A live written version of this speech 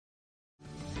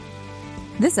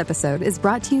This episode is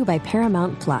brought to you by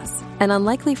Paramount Plus. An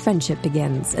unlikely friendship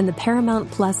begins in the Paramount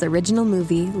Plus original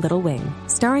movie Little Wing,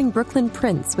 starring Brooklyn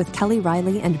Prince with Kelly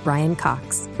Riley and Brian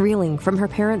Cox. Reeling from her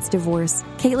parents' divorce,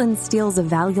 Caitlin steals a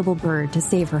valuable bird to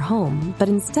save her home, but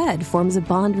instead forms a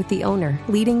bond with the owner,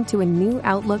 leading to a new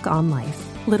outlook on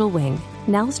life. Little Wing,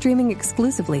 now streaming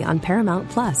exclusively on Paramount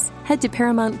Plus. Head to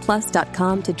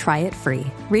ParamountPlus.com to try it free.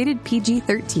 Rated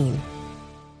PG-13.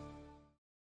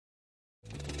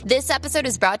 This episode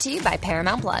is brought to you by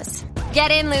Paramount Plus.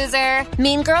 Get in, loser!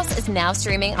 Mean Girls is now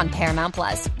streaming on Paramount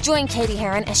Plus. Join Katie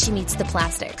Heron as she meets the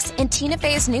plastics in Tina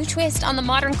Fey's new twist on the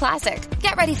modern classic.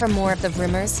 Get ready for more of the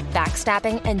rumors,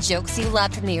 backstabbing, and jokes you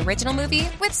loved from the original movie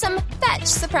with some fetch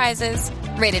surprises.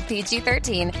 Rated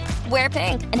PG-13. Wear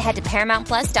pink and head to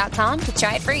ParamountPlus.com to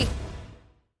try it free.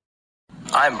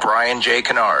 I'm Brian J.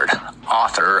 Kennard,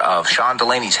 author of Sean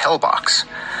Delaney's Hellbox,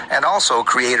 and also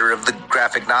creator of the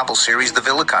graphic novel series The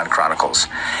Villicon Chronicles.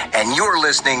 And you're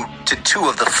listening to two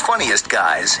of the funniest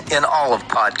guys in all of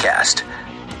podcast,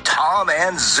 Tom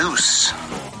and Zeus.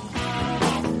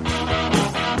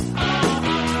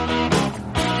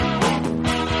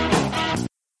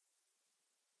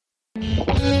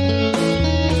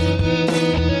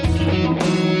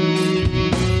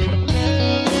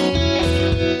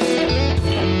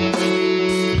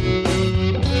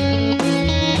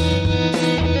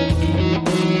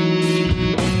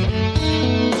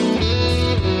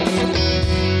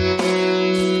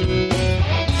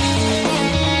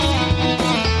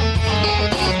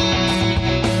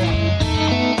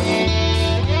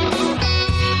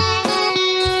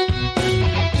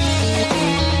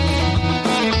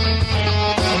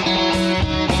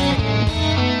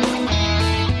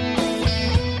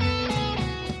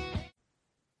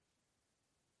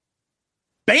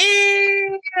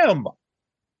 Bam!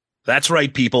 That's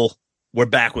right, people. We're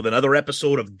back with another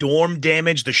episode of Dorm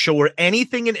Damage, the show where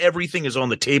anything and everything is on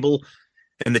the table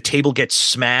and the table gets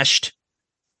smashed.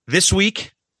 This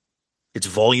week, it's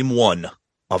volume 1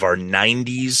 of our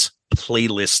 90s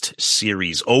playlist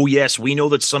series. Oh, yes, we know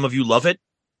that some of you love it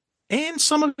and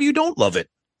some of you don't love it.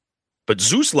 But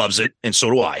Zeus loves it, and so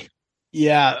do I.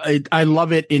 Yeah, I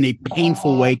love it in a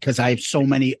painful way because I have so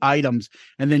many items.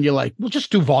 And then you're like, we'll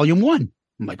just do volume 1.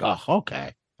 I'm like, oh,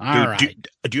 okay. All right.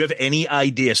 Do you have any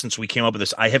idea since we came up with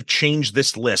this? I have changed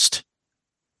this list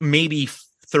maybe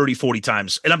 30, 40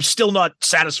 times, and I'm still not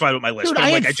satisfied with my list. Dude,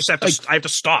 I just have to I have to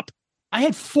stop. I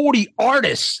had 40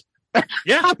 artists.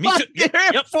 Yeah, me too. There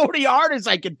are 40 artists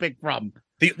I can pick from.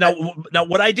 Now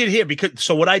what I did here,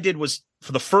 what I did was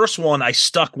for the first one, I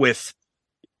stuck with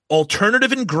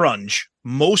alternative and grunge,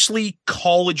 mostly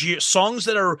college songs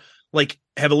that are like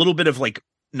have a little bit of like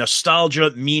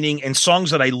nostalgia, meaning, and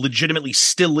songs that I legitimately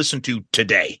still listen to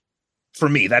today. For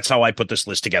me, that's how I put this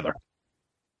list together.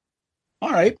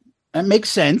 All right. That makes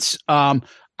sense. I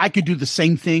could do the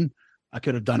same thing. I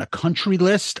could have done a country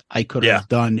list. I could have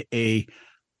done a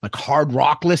like hard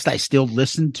rock list I still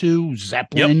listen to.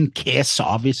 Zeppelin, Kiss,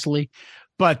 obviously.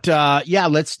 But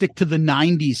let's stick to the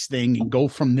 90s thing and go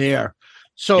from there.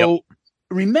 So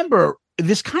remember,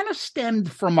 this kind of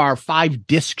stemmed from our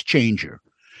 5-disc changer.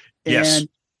 And yes.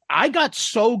 I got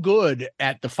so good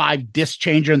at the 5-disc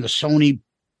changer and the Sony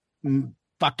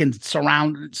fucking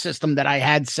surround system that I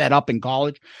had set up in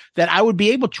college that I would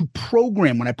be able to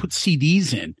program when I put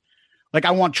CDs in. Like,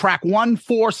 I want track 1,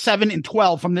 4, 7, and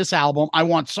 12 from this album. I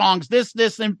want songs, this,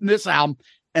 and this album.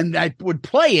 And I would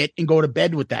play it and go to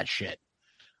bed with that shit.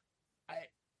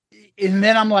 And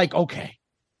then I'm like, okay.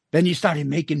 Then you started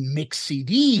making mix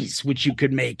CDs, which you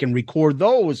could make and record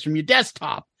those from your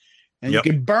desktop. And you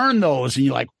can burn those, and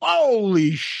you're like,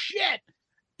 holy shit.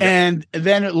 And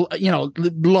then,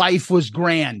 life was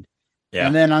grand. Yeah.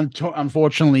 And then,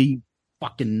 unfortunately,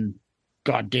 fucking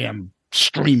goddamn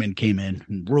streaming came in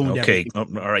and ruined everything. All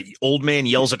right. Old man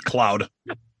yells at cloud.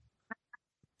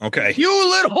 Okay. You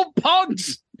little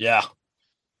punks. Yeah.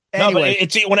 Anyway.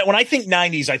 No, but when I think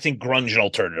 90s, I think grunge and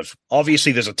alternative.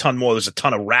 Obviously, there's a ton more. There's a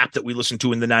ton of rap that we listened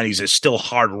to in the 90s. There's still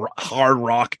hard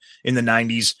rock in the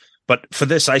 90s. But for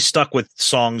this, I stuck with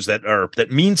songs that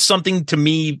mean something to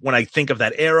me when I think of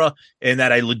that era, and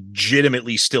that I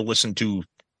legitimately still listen to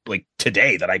like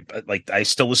today. That I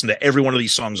still listen to every one of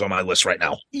these songs on my list right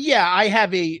now. Yeah, I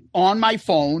have on my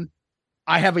phone.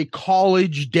 I have a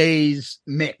college days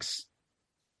mix,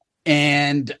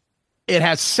 and it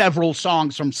has several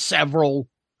songs from several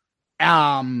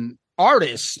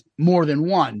artists, more than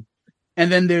one. And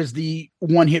then there's the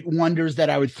one-hit wonders that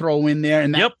I would throw in there.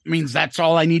 And that means that's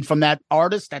all I need from that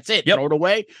artist. That's it. Throw it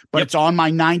away. But it's on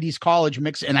my 90s college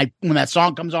mix. And when that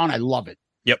song comes on, I love it.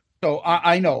 Yep. So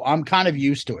I know. I'm kind of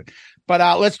used to it.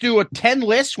 But let's do a 10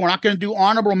 list. We're not going to do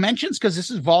honorable mentions because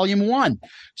this is volume 1.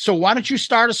 So why don't you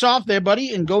start us off there,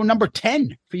 buddy, and go number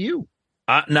 10 for you?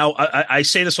 Now, I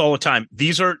say this all the time.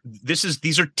 These are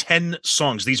 10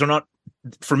 songs. These are not,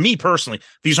 for me personally,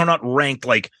 these are not ranked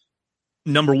like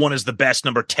number 1 is the best,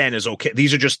 number 10 is okay.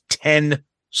 These are just 10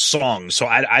 songs. So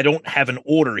I don't have an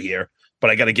order here, but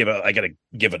I got to give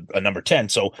a number 10.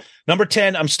 So number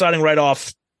 10, I'm starting right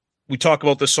off. We talked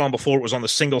about this song before. It was on the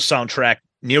single soundtrack,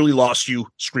 Nearly Lost You,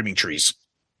 Screaming Trees.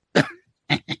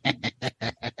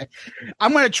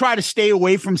 I'm going to try to stay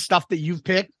away from stuff that you've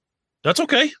picked. That's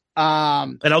okay.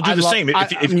 And I'll do the same. I'll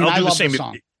do the same.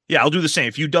 I'll do the same.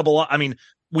 If you double up, I mean,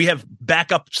 we have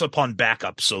backups upon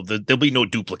backups, so there'll be no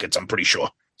duplicates, I'm pretty sure.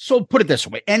 So put it this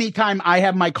way. Anytime I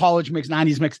have my college mix,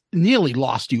 90s mix, Nearly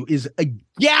Lost You is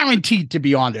guaranteed to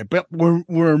be on there. But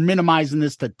we're minimizing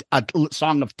this to a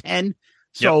song of 10.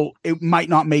 So It might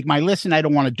not make my list, and I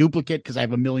don't want to duplicate because I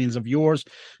have millions of yours.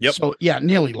 Yep. So, yeah,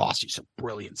 Nearly Lost You is a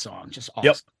brilliant song. Just awesome.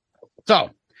 Yep. So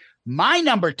my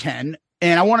number 10,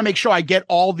 and I want to make sure I get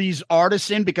all these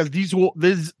artists in because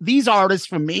these artists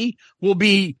for me will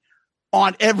be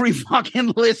on every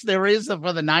fucking list there is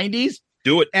for the 90s.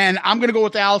 Do it. And I'm going to go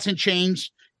with Alice in Chains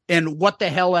and What the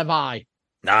Hell Have I?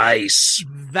 Nice.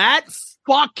 That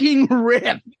fucking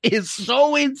riff is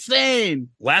so insane.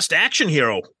 Last Action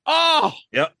Hero. Oh.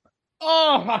 Yep.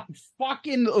 Oh, I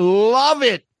fucking love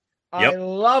it. Yep. I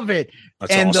love it.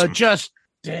 That's and awesome. the just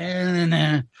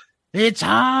it's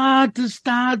hard to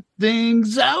start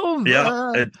things over.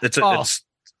 Yeah. It's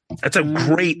a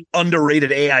great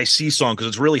underrated AIC song because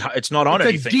it's really it's not on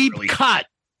anything. A deep really. cut.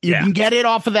 You can get it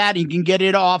off of that. You can get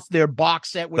it off their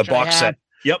box set, which the box set.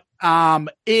 Yep.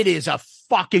 It is a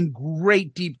fucking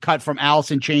great deep cut from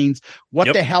Alice in Chains.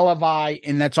 What the Hell Have I?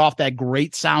 And that's off that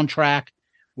great soundtrack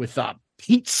with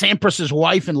Pete Sampras's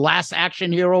wife in Last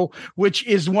Action Hero, which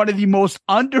is one of the most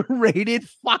underrated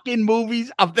fucking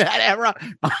movies of that era.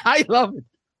 I love it.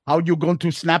 How you going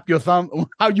to snap your thumb?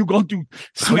 How you going to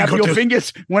snap your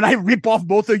fingers when I rip off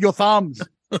both of your thumbs?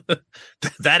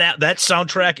 That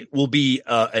soundtrack will be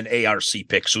an ARC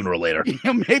pick sooner or later.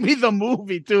 Maybe the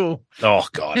movie too. Oh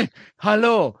God!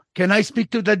 Hello, can I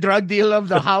speak to the drug dealer of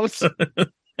the house?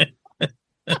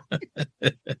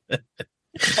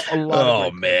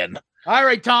 Oh man! All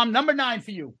right, Tom, number 9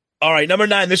 for you. All right, number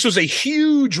 9. This was a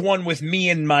huge one with me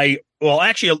and my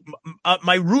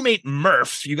my roommate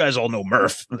Murph. You guys all know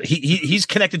Murph. He's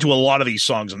connected to a lot of these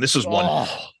songs, and this is one.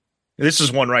 Oh. This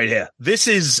is one right here. This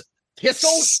is Kissel.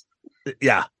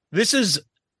 Yeah, this is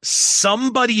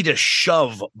Somebody to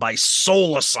Shove by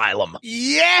Soul Asylum.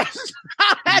 Yes,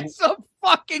 that's a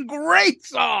fucking great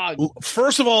song.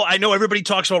 First of all, I know everybody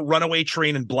talks about Runaway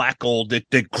Train and Black Gold.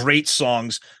 They're great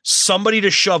songs. Somebody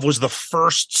to Shove was the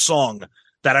first song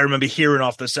that I remember hearing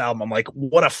off this album. I'm like,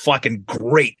 what a fucking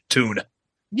great tune.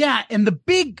 Yeah, and the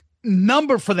big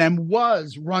number for them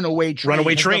was Runaway Train.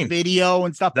 Runaway Train. Video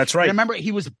and stuff. That's right. I remember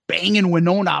he was banging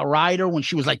Winona Ryder when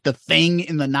she was like the thing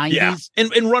in the 90s. Yeah.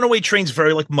 And Runaway Train's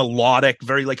very like melodic,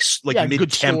 very like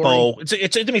mid-tempo.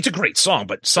 It's a great song,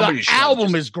 but Somebody the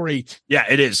album is great. Yeah,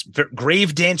 it is.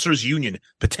 Grave Dancers Union,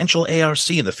 potential ARC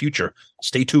in the future.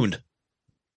 Stay tuned.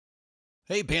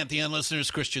 Hey, Pantheon listeners,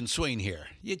 Christian Swain here.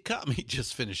 You caught me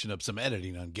just finishing up some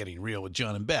editing on Getting Real with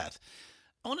John and Beth.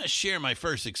 I want to share my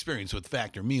first experience with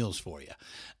Factor Meals for you.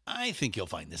 I think you'll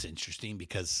find this interesting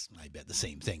because I bet the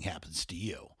same thing happens to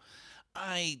you.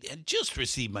 I had just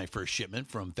received my first shipment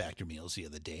from Factor Meals the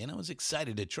other day, and I was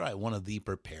excited to try one of the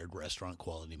prepared restaurant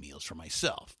quality meals for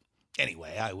myself.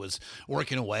 Anyway, I was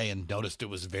working away and noticed it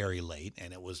was very late,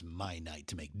 and it was my night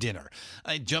to make dinner.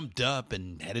 I jumped up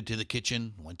and headed to the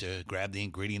kitchen, went to grab the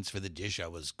ingredients for the dish I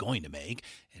was going to make,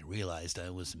 and realized I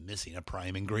was missing a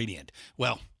prime ingredient.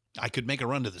 Well, I could make a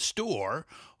run to the store,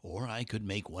 or I could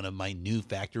make one of my new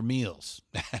Factor meals.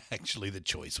 Actually, the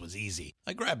choice was easy.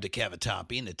 I grabbed a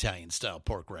cavatappi, an Italian-style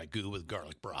pork ragu with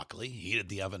garlic broccoli, heated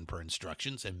the oven per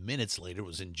instructions, and minutes later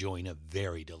was enjoying a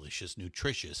very delicious,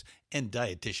 nutritious, and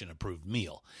dietitian-approved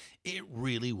meal. It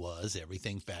really was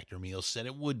everything Factor Meals said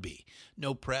it would be.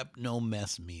 No prep, no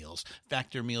mess meals.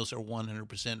 Factor Meals are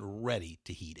 100% ready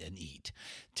to heat and eat.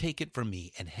 Take it from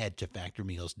me and head to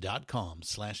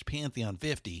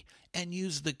factormeals.com/Pantheon50 and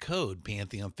use the code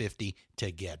Pantheon50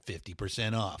 to get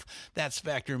 50% off. That's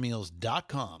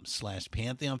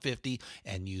factormeals.com/Pantheon50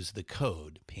 and use the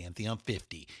code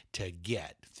Pantheon50 to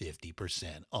get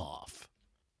 50% off.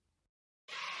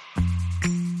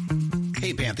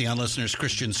 Hey, Pantheon listeners,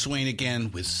 Christian Swain again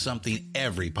with something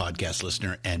every podcast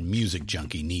listener and music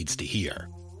junkie needs to hear.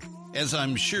 As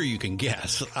I'm sure you can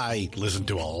guess, I listen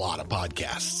to a lot of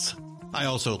podcasts. I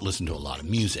also listen to a lot of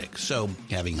music, so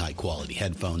having high-quality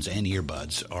headphones and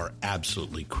earbuds are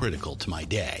absolutely critical to my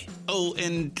day. Oh,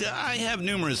 and I have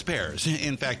numerous pairs.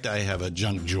 In fact, I have a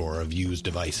junk drawer of used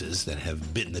devices that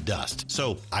have bitten the dust,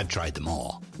 so I've tried them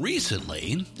all.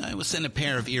 Recently, I was sent a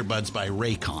pair of earbuds by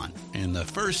Raycon, and the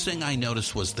first thing I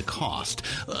noticed was the cost.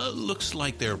 Looks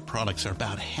like their products are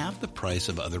about half the price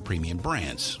of other premium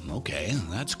brands. Okay,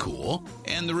 that's cool.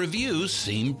 And the reviews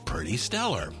seem pretty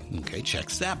stellar. Okay,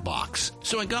 checks that box.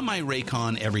 So I got my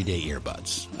Raycon everyday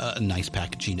earbuds. Nice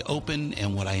packaging to open,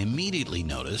 and what I immediately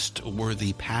noticed were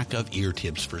the pack of ear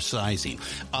tips for sizing.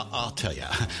 I'll tell you,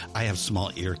 I have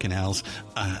small ear canals.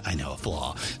 I know, a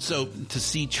flaw. So to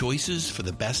see choices for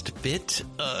the best fit,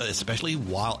 especially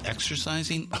while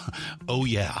exercising, oh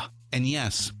yeah. And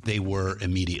yes, they were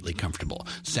immediately comfortable.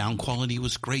 Sound quality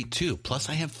was great too. Plus,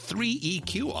 I have 3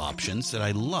 EQ options that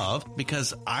I love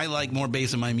because I like more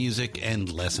bass in my music and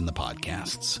less in the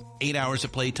podcasts. 8 hours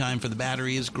of playtime for the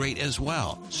battery is great as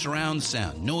well. Surround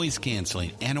sound, noise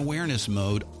canceling, and awareness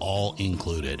mode all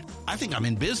included. I think I'm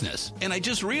in business. And I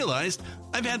just realized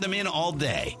I've had them in all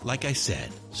day. Like I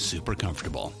said, super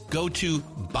comfortable. Go to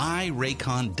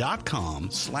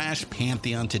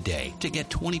buyraycon.com/Pantheon today to get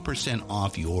 20%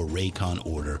 off your Raycon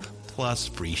order plus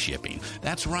free shipping.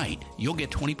 That's right. You'll get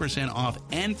 20% off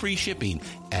and free shipping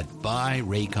at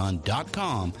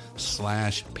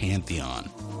buyraycon.com/Pantheon.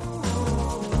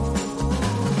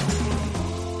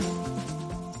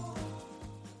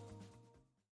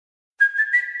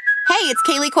 Hey, it's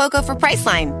Kaylee Cuoco for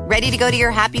Priceline. Ready to go to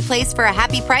your happy place for a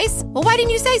happy price? Well, why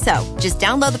didn't you say so? Just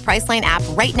download the Priceline app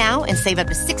right now and save up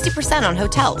to 60% on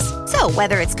hotels. So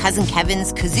whether it's Cousin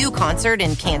Kevin's Kazoo Concert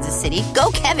in Kansas City,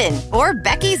 go Kevin, or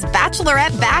Becky's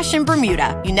Bachelorette Bash in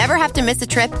Bermuda, you never have to miss a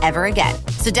trip ever again.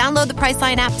 So download the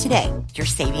Priceline app today. Your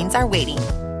savings are waiting.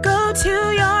 Go to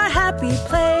your happy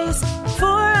place for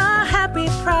a happy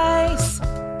price.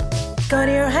 Go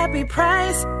to your happy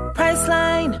price,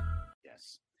 Priceline.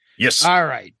 Yes. All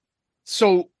right.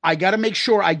 So I got to make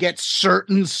sure I get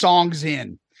certain songs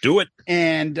in. Do it.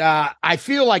 And I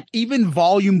feel like even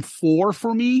volume 4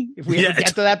 for me, if we ever get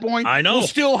to that point, I know. we'll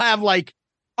still have like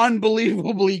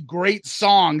unbelievably great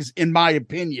songs, in my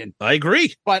opinion. I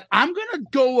agree. But I'm going to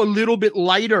go a little bit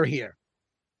lighter here.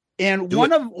 And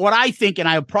one of what I think, and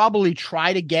I'll probably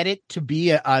try to get it to be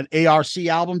an ARC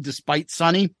album, despite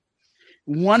Sonny.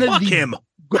 Fuck him.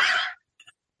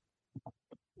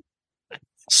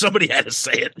 Somebody had to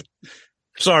say it.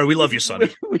 Sorry, we love you, Sonny.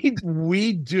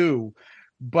 We do.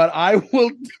 But I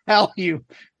will tell you,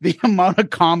 the amount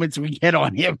of comments we get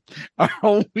on him are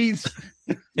always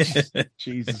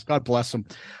Jesus, God bless him.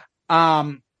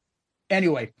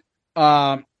 Anyway,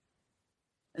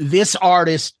 this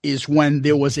artist is when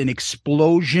there was an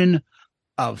explosion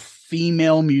of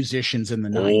female musicians in the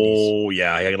 90s. Oh,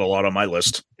 yeah, I got a lot on my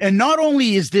list. And not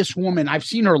only is this woman, I've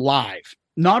seen her live,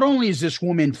 not only is this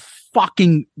woman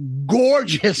fucking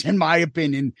gorgeous, in my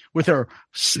opinion, with her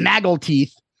snaggle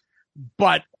teeth,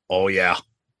 but oh yeah,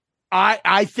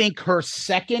 I think her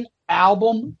second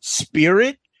album,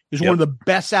 Spirit, is one of the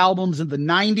best albums in the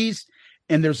 90s.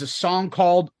 And there's a song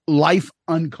called Life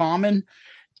Uncommon.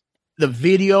 The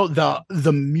video,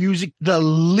 the music, the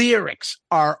lyrics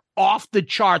are off the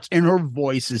charts, and her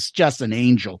voice is just an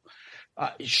angel.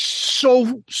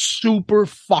 So super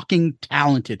fucking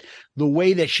talented. The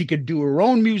way that she could do her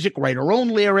own music, write her own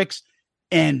lyrics,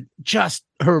 and just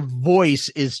her voice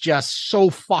is just so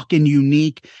fucking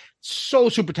unique. So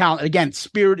super talented. Again,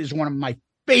 Spirit is one of my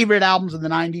favorite albums of the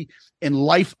 90s, and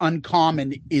Life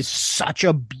Uncommon is such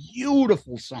a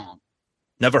beautiful song.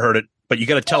 Never heard it, but you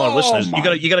got to tell our listeners. You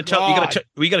got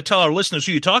to tell our listeners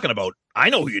who you're talking about. I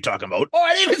know who you're talking about. Oh,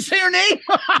 I didn't even say her name.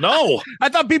 No, I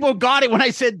thought people got it when I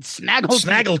said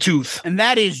Snaggletooth, and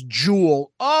that is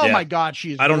Jewel. Oh my God,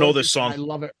 she is. I don't know this song. I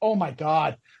love it. Oh my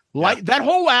God, that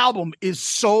whole album is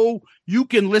so you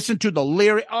can listen to the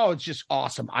lyric. Oh, it's just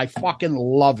awesome. I fucking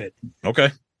love it.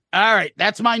 Okay. All right,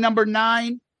 that's my number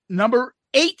 9. Number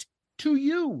 8 to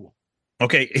you.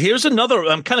 Okay, here's another.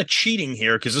 I'm kind of cheating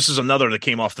here because this is another that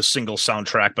came off the single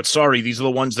soundtrack. But sorry, these are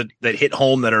the ones that hit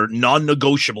home that are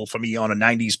non-negotiable for me on a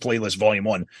 90s playlist, Volume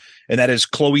 1. And that is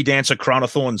Chloe Dancer, Crown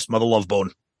of Thorns, Mother Love Bone.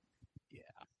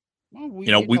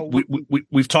 Yeah. Well,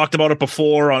 we've talked about it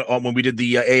before on when we did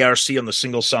the ARC on the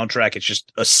single soundtrack. It's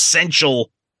just essential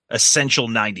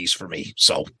 90s for me.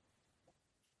 So.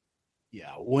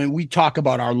 Yeah, when we talk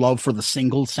about our love for the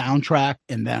single soundtrack,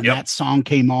 and then that song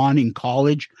came on in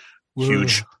college.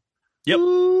 Huge. Yep.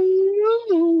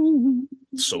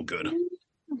 So good.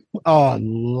 Oh, I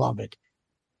love it.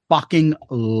 Fucking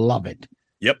love it.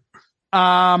 Yep.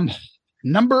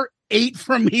 Number 8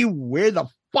 for me. Where the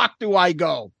fuck do I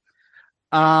go?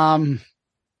 All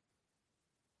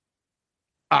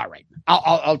right.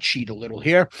 I'll cheat a little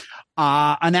here.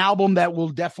 An album that will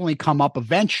definitely come up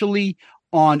eventually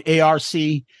on ARC,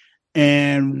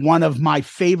 and one of my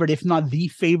favorite, if not the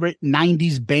favorite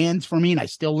 90s bands for me. And I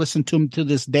still listen to them to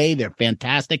this day. They're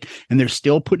fantastic and they're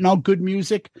still putting out good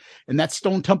music. And that's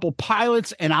Stone Temple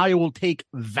Pilots. And I will take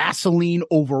Vaseline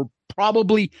over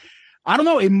probably, I don't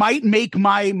know, it might make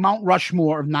my Mount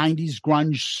Rushmore of 90s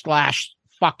grunge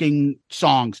 / fucking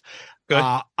songs.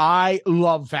 I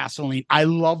love Vaseline. I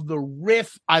love the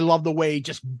riff. I love the way it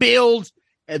just builds,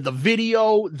 and the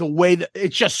video, the way that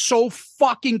it's just so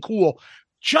fucking cool.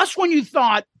 Just when you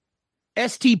thought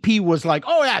STP was like,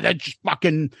 oh yeah, that's just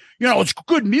fucking, it's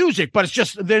good music, but it's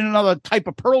just then another type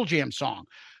of Pearl Jam song,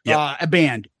 a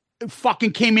band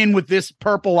fucking came in with this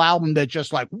Purple album that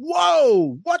just like,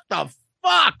 whoa, what the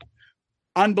fuck?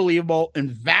 Unbelievable.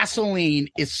 And Vaseline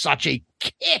is such a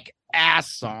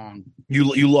kick-ass song.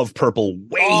 You love Purple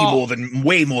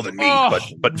way more than me,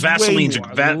 but Vaseline's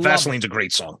Vaseline's a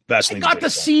great song. Vaseline's I got to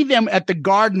see them at the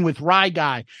Garden with Rye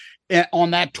Guy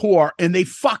on that tour, and they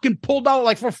fucking pulled out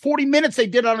like for 40 minutes. They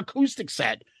did an acoustic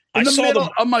set. In the middle,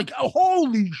 I'm like, oh,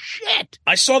 holy shit.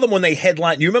 I saw them when they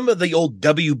headlined. You remember the old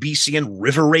WBCN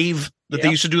River Rave that they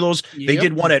used to do those? Yep. They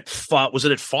did one at, was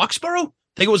it at Foxborough?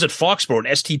 I think it was at Foxborough, and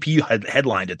STP had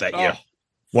headlined it that year.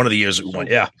 One of the years it went,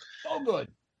 So good.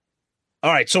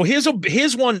 All right, so here's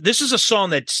one. This is a song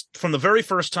that's from the very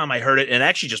first time I heard it, and it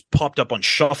actually just popped up on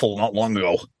Shuffle not long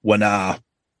ago when I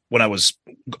was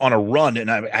on a run,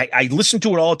 and I listened to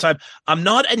it all the time. I'm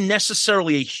not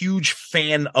necessarily a huge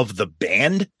fan of the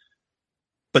band,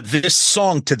 but this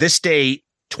song to this day,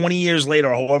 20 years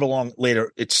later, or however long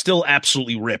later, it still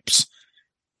absolutely rips.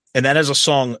 And that is a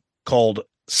song called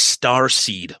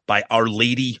Starseed by Our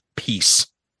Lady Peace.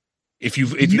 If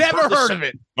you've never heard of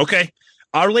it. Okay.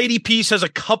 Our Lady Peace has a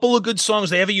couple of good songs.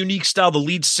 They have a unique style. The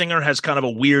lead singer has kind of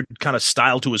a weird kind of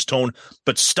style to his tone,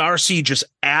 but Starseed just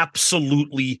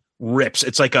absolutely rips.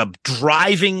 It's like a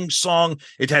driving song.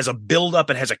 It has a build up.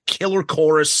 It has a killer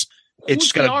chorus.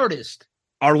 Who's the artist?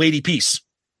 Our Lady Peace.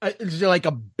 Is it like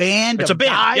a band? It's a band.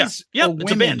 Guys yeah, it's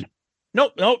women? A band. No,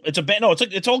 it's a band. No,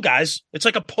 it's all guys. It's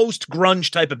like a post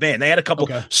grunge type of band. They had a couple.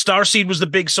 Okay. Starseed was the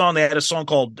big song. They had a song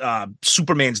called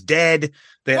Superman's Dead.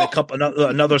 They had a couple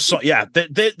another song. Yeah,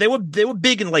 they were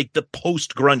big in like the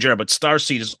post grunge era, but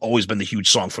Starseed has always been the huge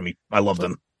song for me. I love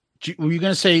them. Were you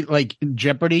gonna say like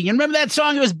Jeopardy? You remember that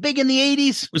song? It was big in the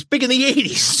 80s. It was big in the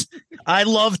 80s. I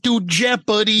love to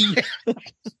Jeopardy.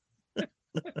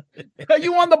 Are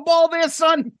you on the ball there,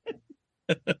 son?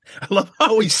 I love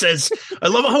how he says. I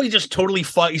love how he just totally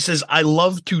fought. He says, "I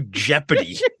love to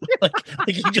Jeopardy." like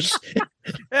he just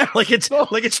like it's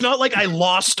not like I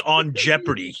lost on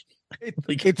Jeopardy.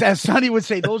 It's as Sonny would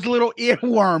say, those little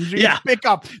earworms you pick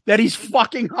up that he's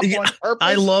fucking up on purpose.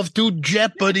 I love to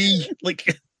Jeopardy.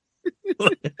 Like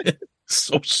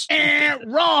so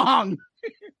wrong.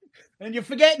 And you're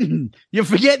forgetting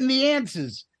the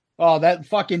answers. Oh, that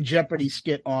fucking Jeopardy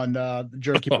skit on the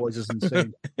Jerky Boys is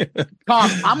insane. Tom,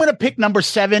 I'm going to pick number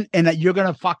 7, and you're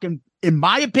going to fucking, in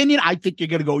my opinion, I think you're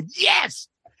going to go, yes!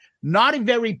 Not a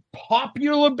very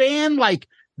popular band. Like,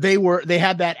 they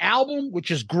had that album, which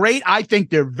is great. I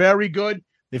think they're very good.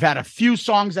 They've had a few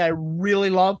songs that I really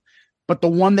love, but the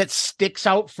one that sticks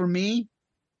out for me,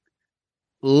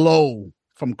 Low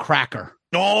from Cracker.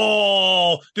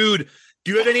 Oh, dude.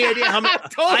 Do you have any idea how many?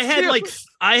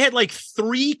 I had like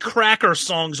 3 Cracker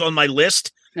songs on my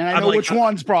list. And I know which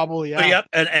ones probably. Yeah.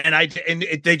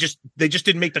 They just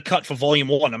didn't make the cut for volume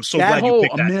 1. I'm so glad you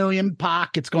picked that. A Million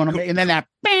Pockets going to make, and then that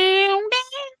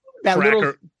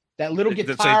little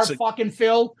guitar fucking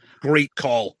fill. Great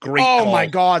call. Oh my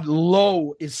God.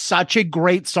 Low is such a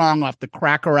great song off the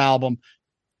Cracker album.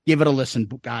 Give it a listen,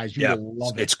 guys. You will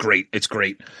love it. It's great. It's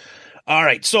great. All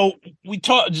right, so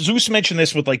Zeus mentioned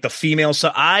this with like the female.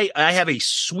 So I have a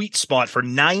sweet spot for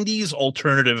 90s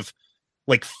alternative,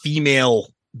 like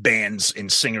female bands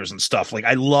and singers and stuff. Like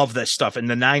I love this stuff. In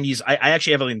the 90s, I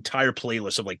actually have an entire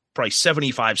playlist of like probably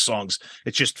 75 songs.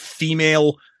 It's just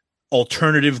female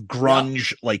alternative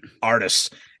grunge like artists.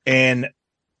 And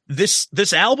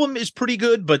this album is pretty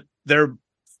good, but they're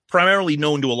primarily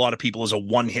known to a lot of people as a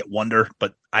one-hit wonder.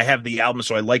 But I have the album,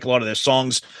 so I like a lot of their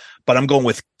songs. But I'm going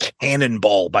with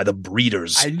Cannonball by the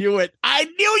Breeders. I knew it. I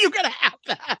knew you were going to have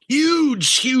that.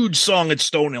 Huge song at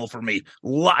Stonehill for me.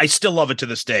 I still love it to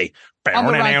this day. Yeah,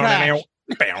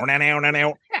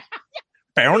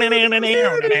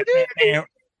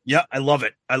 I love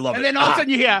it. And then all of a sudden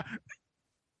you hear,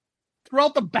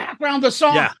 throughout the background of the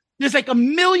song, there's like a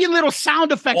million little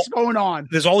sound effects going on.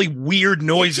 There's all these weird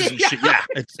noises and shit. Yeah,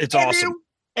 it's awesome.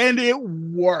 and it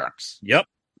works. Yep,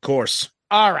 of course.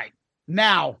 All right.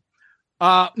 Now,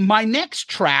 my next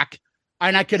track,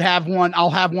 and I could have one, I'll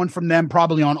have one from them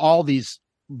probably on all these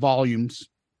volumes.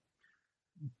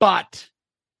 But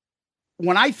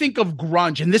when I think of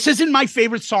grunge, and this isn't my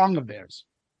favorite song of theirs,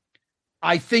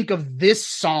 I think of this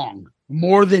song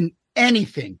more than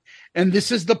anything. And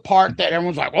this is the part that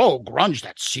everyone's like, oh, grunge,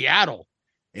 that's Seattle.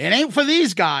 It ain't for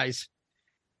these guys.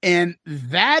 And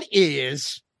that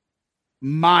is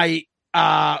my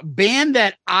band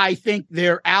that I think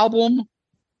their album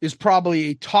is probably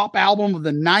a top album of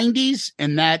the 90s.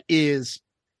 And that is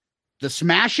the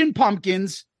Smashing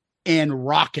Pumpkins and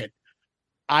Rocket.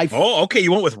 Okay.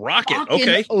 You went with Rocket.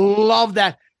 Okay. Love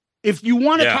that. If you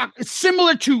want to talk, it's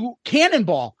similar to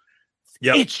Cannonball.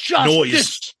 Yep. It's just noise.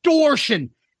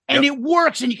 Distortion. And it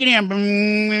works, and you can hear and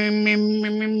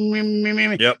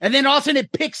then all of a sudden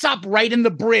it picks up right in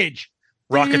the bridge.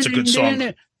 Rocket's a good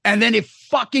song. And then it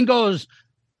fucking goes,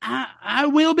 I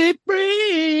will be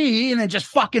free, and it just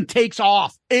fucking takes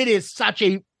off. It is such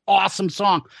a awesome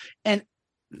song. And,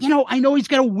 you know, I know he's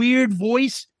got a weird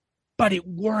voice, but it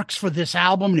works for this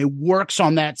album, and it works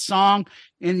on that song.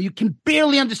 And you can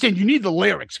barely understand. You need the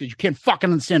lyrics because you can't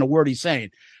fucking understand a word he's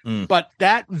saying. But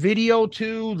that video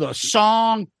too, the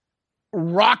song,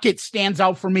 Rocket stands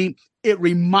out for me. It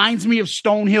reminds me of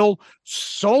Stonehill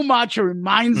so much. It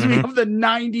reminds me of the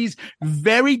 90s.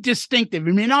 Very distinctive.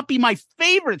 It may not be my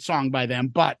favorite song by them,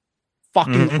 but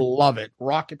fucking love it.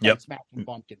 Rocket by Smashing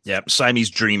Pumpkins. Yep. Siamese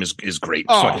Dream is great.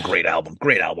 Fucking great album.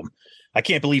 Great album. I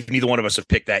can't believe neither one of us have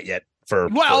picked that yet.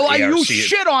 I use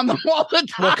shit on them all the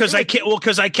time. Well, because I can't. Well,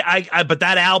 because I but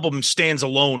that album stands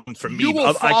alone for me. You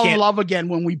will fall in love again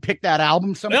when we pick that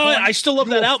album. No, I still love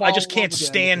that album. I just can't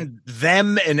stand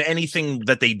them and anything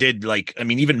that they did. Like, I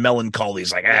mean, even Melancholy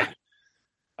is like,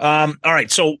 All right,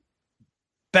 so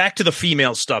back to the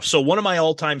female stuff. So one of my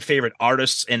all-time favorite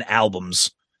artists and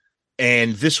albums,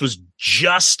 and this was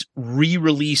just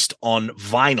re-released on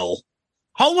vinyl,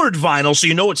 colored vinyl, so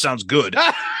you know it sounds good.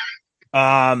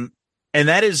 And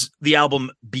that is the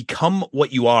album "Become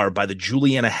What You Are" by the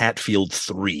Juliana Hatfield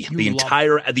 3. The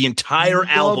entire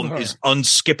album is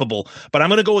unskippable. But I'm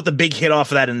going to go with the big hit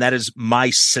off of that, and that is "My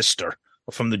Sister"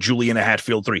 from the Juliana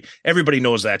Hatfield 3. Everybody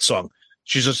knows that song.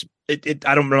 She's just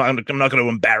I don't know. I'm not going to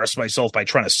embarrass myself by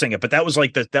trying to sing it, but that was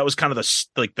like that was kind of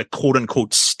the quote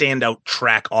unquote standout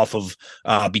track off of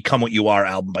 "Become What You Are"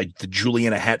 album by the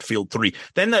Juliana Hatfield 3.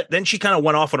 Then she kind of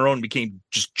went off on her own and became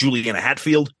just Juliana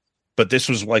Hatfield. But this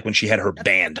was like when she had her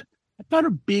band. I thought her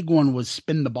big one was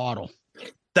 "Spin the Bottle."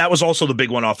 That was also the big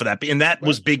one off of that, and that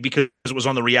was big because it was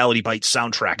on the Reality Bites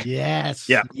soundtrack. Yes,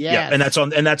 yeah, and that's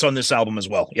on this album as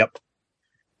well. Yep.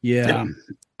 Yeah.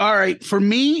 All right, for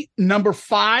me, number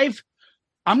 5,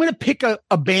 I'm gonna pick a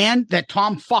band that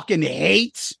Tom fucking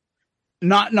hates.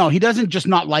 He doesn't just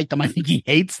not like them. I think he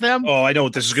hates them. Oh, I know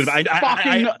what this is going to be.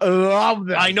 I love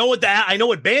them. I know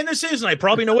what band this is, and I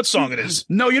probably know what song it is.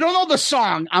 No, you don't know the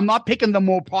song. I'm not picking the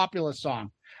more popular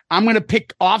song. I'm going to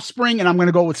pick Offspring, and I'm going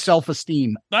to go with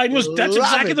Self-Esteem. That's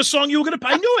exactly the song you were going to.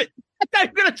 I knew it. I thought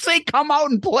you were going to say "Come Out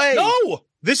and Play." No,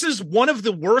 this is one of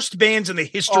the worst bands in the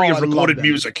history of recorded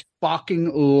music.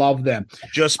 Fucking love them.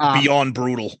 Just beyond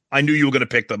brutal. I knew you were going to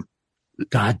pick them.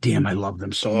 God damn, I love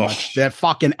them so much. That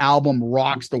fucking album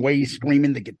rocks. The way he's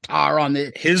screaming, the guitar on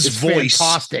it. His voice.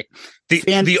 Fantastic.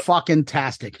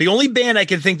 Fantastic. The only band I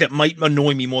can think that might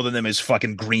annoy me more than them is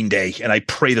fucking Green Day, and I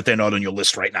pray that they're not on your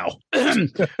list right now.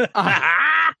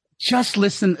 Just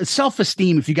listen.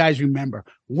 Self-Esteem, if you guys remember.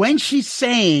 When she's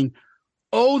saying,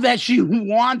 "Oh, that she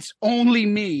wants only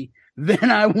me,"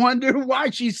 then I wonder why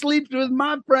she sleeps with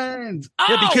my friends.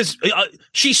 Yeah, because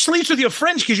she sleeps with your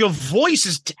friends because your voice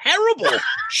is terrible.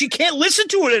 She can't listen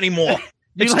to it anymore.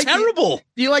 It's terrible.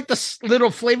 Do you like the little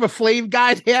Flavor Flav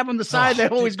guy they have on the side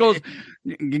that always goes,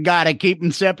 "You gotta keep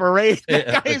them separated"?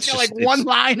 That guy's got like one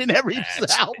line in every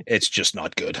album. It's just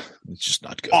not good. It's just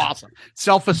not good. Awesome.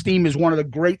 Self-Esteem is one of the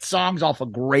great songs off a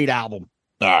great album.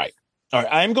 All right.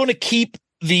 I'm going to keep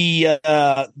the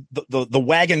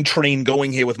wagon train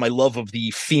going here with my love of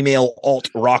the female alt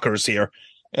rockers here.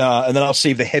 And then I'll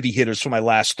save the heavy hitters for my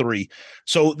last 3.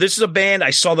 So this is a band.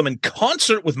 I saw them in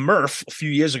concert with Murph a few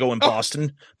years ago in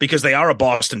Boston because they are a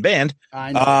Boston band.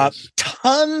 I know.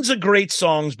 Tons of great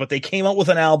songs, but they came out with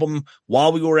an album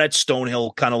while we were at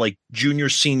Stonehill, kind of like junior,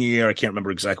 senior year. I can't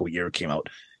remember exactly what year it came out.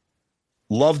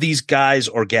 Love these guys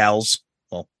or gals.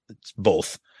 Well, it's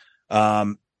both.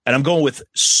 And I'm going with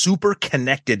Super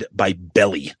Connected by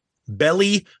Belly.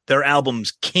 Belly, their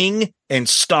albums King and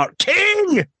Star.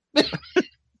 King!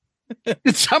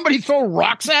 Did somebody throw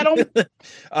rocks at him?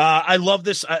 I love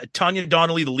this. Tanya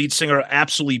Donnelly, the lead singer,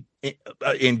 absolutely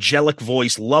angelic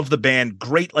voice. Love the band.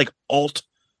 Great, like alt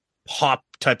pop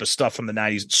type of stuff from the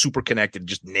 90s. Super connected.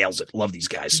 Just nails it. Love these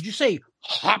guys. Did you say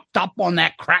hopped up on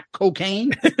that crack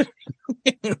cocaine?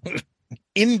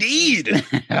 Indeed.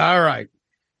 All right.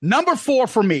 Number 4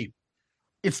 for me.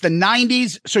 It's the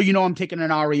 90s. So, you know, I'm taking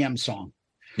an REM song.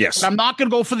 Yes. But I'm not going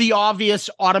to go for the obvious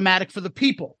automatic for the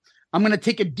people. I'm going to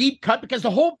take a deep cut because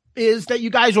the hope is that you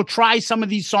guys will try some of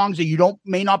these songs that you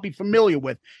may not be familiar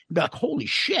with. You'll be like, holy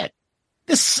shit,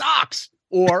 this sucks.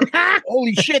 Or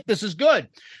holy shit, this is good.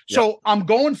 Yep. So I'm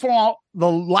going for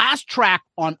the last track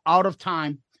on Out of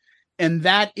Time, and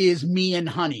that is Me and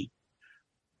Honey.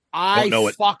 I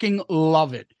fucking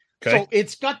love it. Okay. So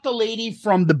it's got the lady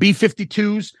from the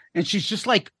B-52s, and she's just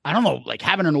like, I don't know, like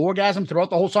having an orgasm throughout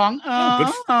the whole song.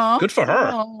 Good for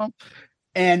her.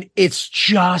 And it's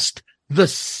just the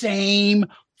same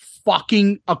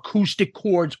fucking acoustic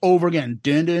chords over again.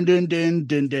 Dun, dun, dun, dun,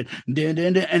 dun, dun, dun,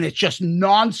 dun, dun, and it's just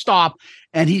nonstop.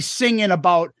 And he's singing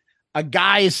about a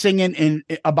guy is singing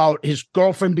about his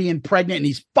girlfriend being pregnant, and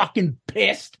he's fucking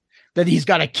pissed that he's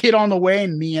got a kid on the way,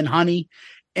 and Me and Honey.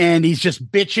 And he's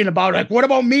just bitching about, like, what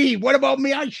about me? What about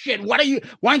me? Oh, shit. Why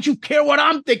don't you care what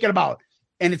I'm thinking about?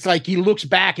 And it's like, he looks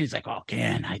back and he's like, oh,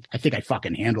 man, I think I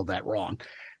fucking handled that wrong.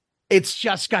 It's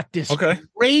just got this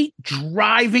great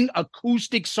driving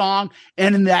acoustic song.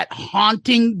 And in that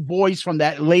haunting voice from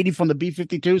that lady from the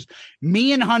B-52s,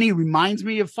 Me and Honey reminds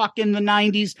me of fucking the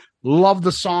 90s. Love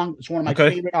the song. It's one of my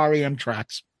favorite REM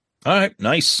tracks. All right.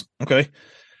 Nice. Okay.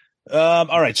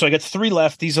 All right, so I got 3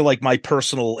 left. These are like my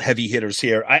personal heavy hitters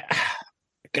here.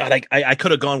 I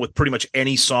could have gone with pretty much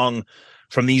any song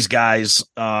from these guys.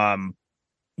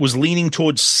 Was leaning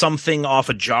towards something off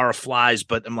a Jar of Flies,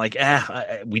 but I'm like,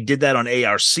 we did that on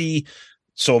ARC,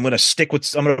 so I'm going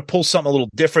to pull something a little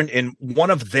different. And one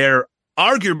of their,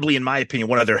 arguably in my opinion,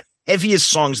 one of their heaviest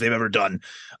songs they've ever done,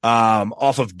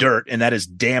 off of Dirt, and that is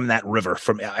 "Damn That River"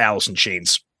 from Alice in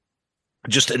Chains.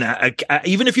 Just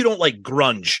even if you don't like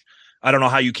grunge, I don't know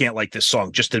how you can't like this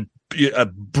song. Just a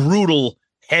brutal,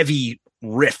 heavy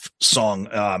riff song.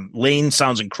 Lane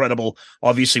sounds incredible.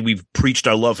 Obviously, we've preached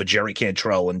our love for Jerry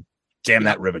Cantrell, and Damn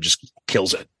That River just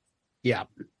kills it. Yeah.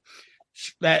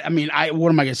 What am I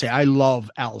going to say? I love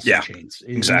Alice in Chains.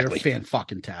 Exactly. They're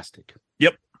fan-fucking-tastic.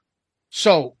 Yep.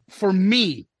 So for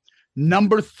me,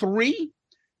 number 3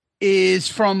 is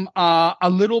from a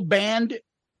little band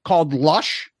called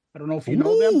Lush. I don't know if you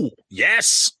know them.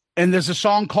 Yes. And there's a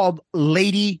song called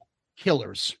Lady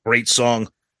Killers. Great song.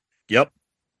 Yep.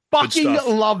 Fucking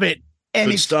love it. And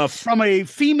Good it's stuff. From a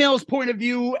female's point of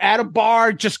view at a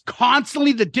bar, just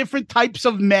constantly the different types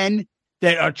of men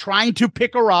that are trying to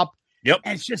pick her up. Yep.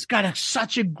 And it's just got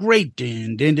such a great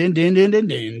din, din, din, din, din, din,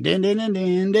 din, din, din,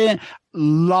 din, din.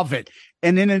 Love it.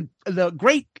 And then the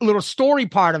great little story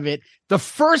part of it, the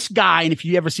first guy, and if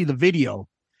you ever see the video,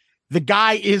 the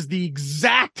guy is the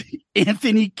exact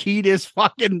Anthony Kiedis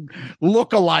fucking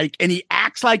lookalike, and he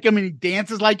acts like him and he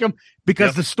dances like him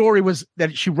because the story was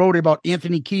that she wrote about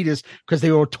Anthony Kiedis because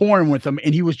they were touring with him,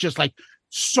 and he was just like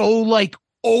so like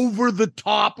over the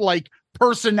top like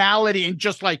personality and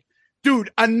just like, dude,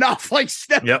 enough, like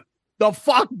step the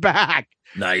fuck back.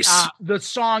 Nice. The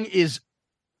song is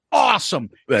awesome.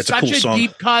 That's such a cool song.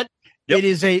 Deep cut. It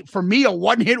is for me a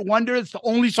one-hit wonder. It's the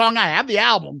only song I have the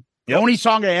album. The only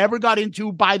song I ever got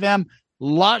into by them,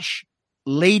 Lush,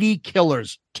 Lady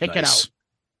Killers. Check it out.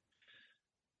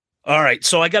 All right,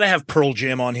 so I got to have Pearl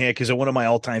Jam on here because they're one of my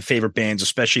all-time favorite bands,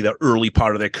 especially the early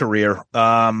part of their career.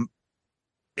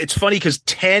 It's funny because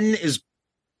 10 is,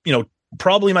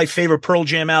 probably my favorite Pearl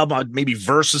Jam album. Maybe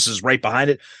Versus is right behind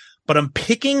it. But I'm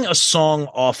picking a song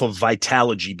off of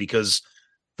Vitalogy because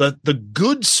the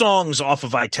good songs off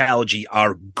of Vitalogy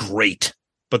are great.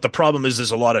 But the problem is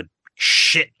there's a lot of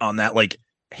shit on that, like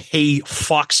 "Hey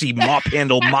Foxy Mop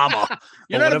Handle Mama."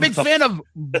 You're not a big fan of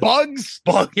Bugs?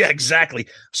 Yeah, exactly.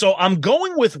 So I'm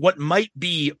going with what might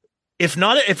be, if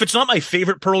it's not my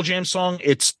favorite Pearl Jam song,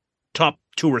 it's top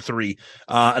 2 or 3.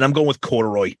 And I'm going with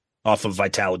 "Corduroy" off of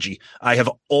Vitalogy. I have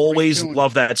always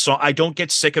loved that song. I don't get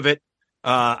sick of it.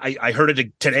 I heard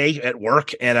it today at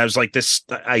work, and I was like,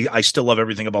 I still love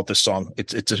everything about this song.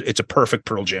 It's a perfect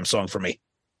Pearl Jam song for me.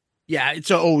 Yeah,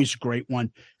 it's always a great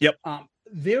one. Yep.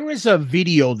 There is a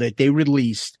video that they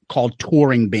released called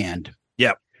Touring Band.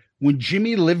 Yep. When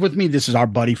Jimmy lived with me, this is our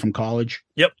buddy from college.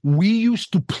 Yep. We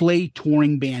used to play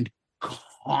Touring Band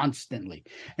constantly.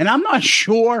 And I'm not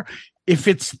sure if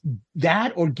it's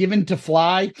that or Given to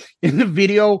Fly in the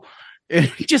video.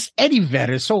 Just Eddie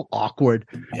Vedder is so awkward.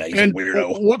 Yeah, he's a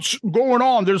weirdo. What's going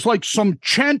on? There's like some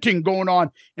chanting going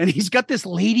on. And he's got this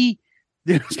lady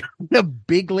there's a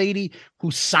big lady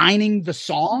who's signing the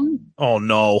song Oh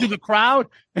no. to the crowd.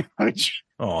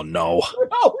 Oh no.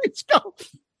 Oh, it's go.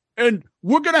 And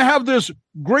we're gonna have this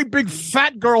great big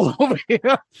fat girl over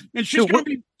here, and she's gonna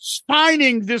be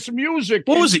signing this music.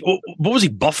 What was he? What was he?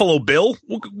 Buffalo Bill?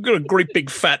 We've got a great big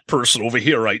fat person over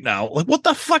here right now. Like, what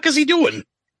the fuck is he doing?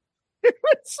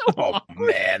 It's so Oh awkward.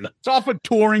 man. It's off a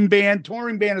Touring Band.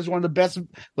 Touring Band is one of the best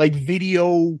like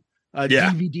video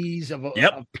DVDs of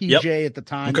PJ at the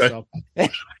time. Okay. So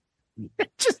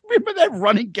just remember that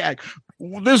running gag.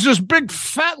 There's this big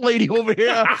fat lady over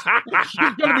here.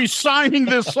 She's going to be signing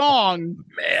this song.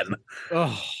 Man.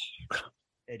 Oh,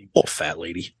 Oh, fat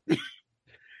lady.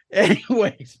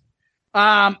 anyways,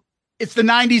 it's the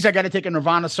 90s. I got to take a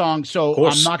Nirvana song, so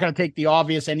I'm not going to take the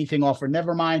obvious anything off for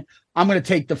Nevermind. I'm going to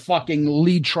take the fucking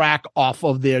lead track off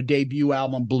of their debut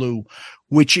album, Blue,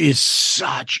 which is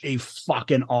such a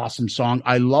fucking awesome song.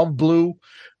 I love Blue.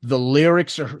 The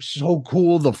lyrics are so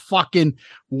cool. The fucking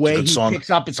way he picks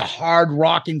up, it's a hard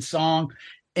rocking song.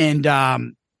 And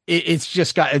it's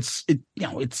just got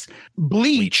it's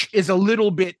Bleach is a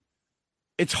little bit,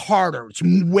 it's harder. It's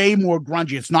way more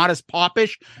grungy. It's not as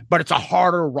popish, but it's a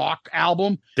harder rock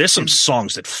album. There's some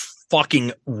songs that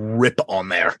fucking rip on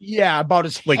there. Yeah, about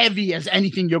as heavy as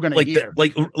anything you're gonna hear.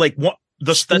 Like what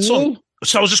that song.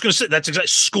 So I was just going to say, that's exactly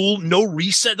School, No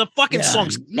Reset. The fucking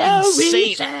song's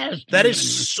insane. Reset. That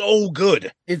is so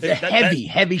good. It's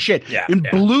heavy shit. Yeah, and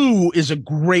Blue is a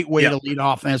great way to lead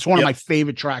off, and it's one of my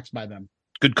favorite tracks by them.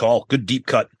 Good call. Good deep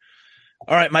cut.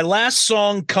 All right, my last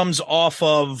song comes off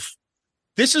of,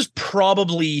 this is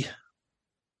probably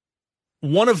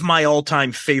one of my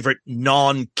all-time favorite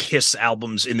non-Kiss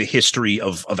albums in the history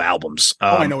of albums.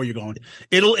 I know where you're going.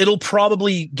 It'll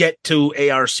probably get to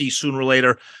ARC sooner or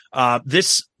later.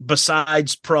 This,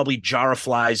 besides probably Jar of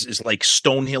Flies, is like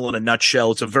Stonehill in a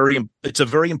nutshell. It's a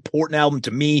very important album to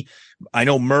me. I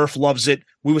know Murph loves it.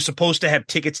 We were supposed to have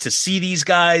tickets to see these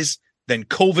guys, then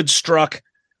COVID struck.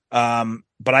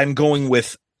 But I'm going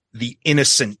with The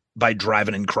Innocent by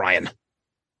Driving and Crying.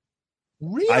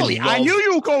 Really? I knew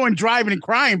you were going Driving and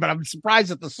Crying, but I'm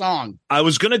surprised at the song. I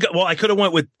was going to go, well, I could have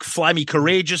went with Fly Me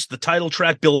Courageous, the title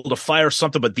track, Build a Fire,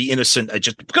 something, but The Innocent, I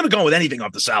just could have gone with anything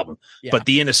off this album. Yeah. But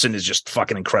The Innocent is just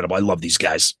fucking incredible. I love these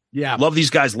guys. Yeah. Love these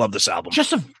guys, love this album.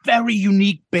 Just a very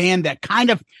unique band that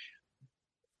kind of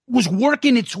was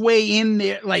working its way in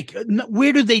there. Like,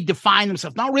 where do they define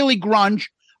themselves? Not really grunge,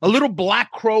 a little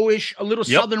Black Crow-ish, a little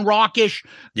Southern Rock-ish.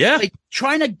 Yeah. Like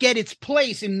trying to get its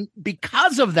place. And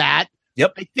because of that,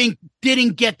 I think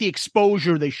didn't get the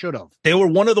exposure they should have. They were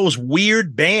one of those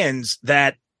weird bands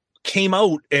that came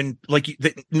out and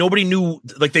nobody knew,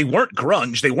 like they weren't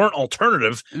grunge, they weren't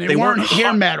alternative, and they weren't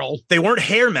hair metal. They weren't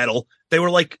hair metal. They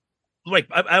were like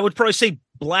I would probably say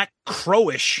Black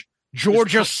Crow-ish.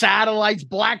 Georgia Satellites,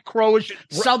 Black Crow-ish,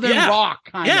 Southern rock.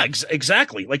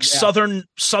 Exactly. Like Southern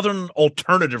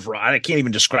alternative rock. I can't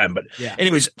even describe them, but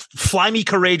anyways, Fly Me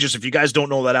Courageous. If you guys don't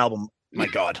know that album, my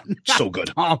God, so good.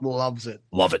 Tom loves it.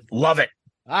 Love it. Love it.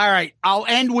 All right. I'll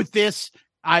end with this.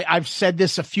 I've said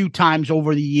this a few times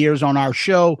over the years on our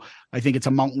show. I think it's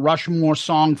a Mount Rushmore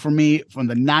song for me from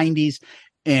the 90s.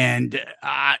 And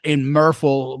Murph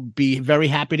will be very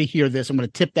happy to hear this. I'm going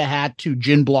to tip the hat to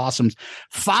Gin Blossoms.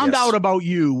 Found Out About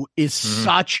You is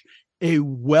such a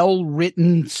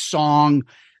well-written song.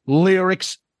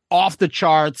 Lyrics off the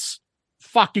charts.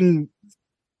 Fucking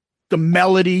the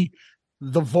melody,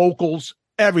 the vocals,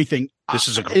 everything. This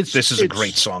is a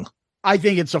great song. I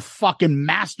think it's a fucking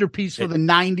masterpiece for the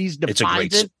 90s. It's a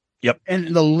great. Yep.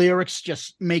 And the lyrics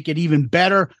just make it even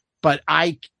better. But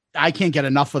I can't get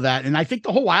enough of that. And I think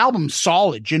the whole album's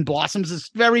solid. Gin Blossoms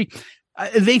is very,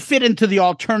 they fit into the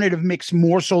alternative mix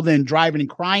more so than Driving and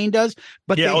Crying does,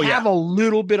 but they have a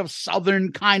little bit of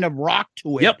Southern kind of rock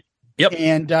to it. Yep.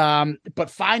 And, but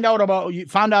Found Out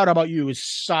About You is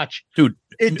such, dude,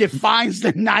 it defines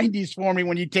the 90s for me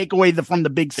when you take away from the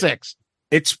Big Six.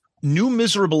 It's New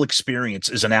Miserable Experience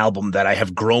is an album that I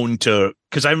have grown to,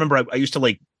 because I remember I used to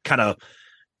like kind of,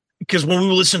 because when we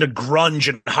would listen to grunge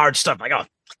and hard stuff, like, oh,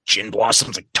 Gin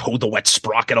Blossoms, like Toad the Wet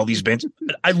Sprocket, all these bands.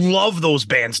 I love those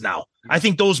bands now. I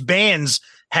think those bands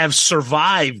have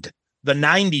survived the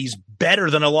 90s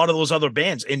better than a lot of those other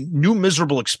bands. And New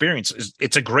Miserable Experience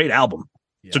it's a great album.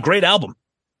 Yeah. It's a great album.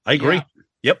 I agree. Yeah.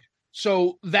 Yep.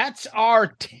 So that's our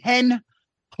 10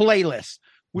 playlist.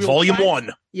 Volume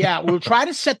 1. Yeah, we'll try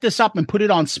to set this up and put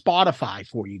it on Spotify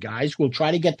for you guys. We'll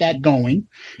try to get that going.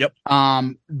 Yep.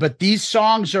 But these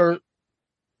songs are,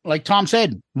 like Tom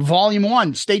said, Volume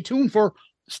 1. Stay tuned for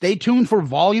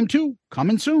Volume 2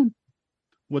 coming soon.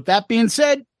 With that being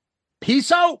said,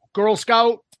 peace out, Girl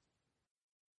Scout.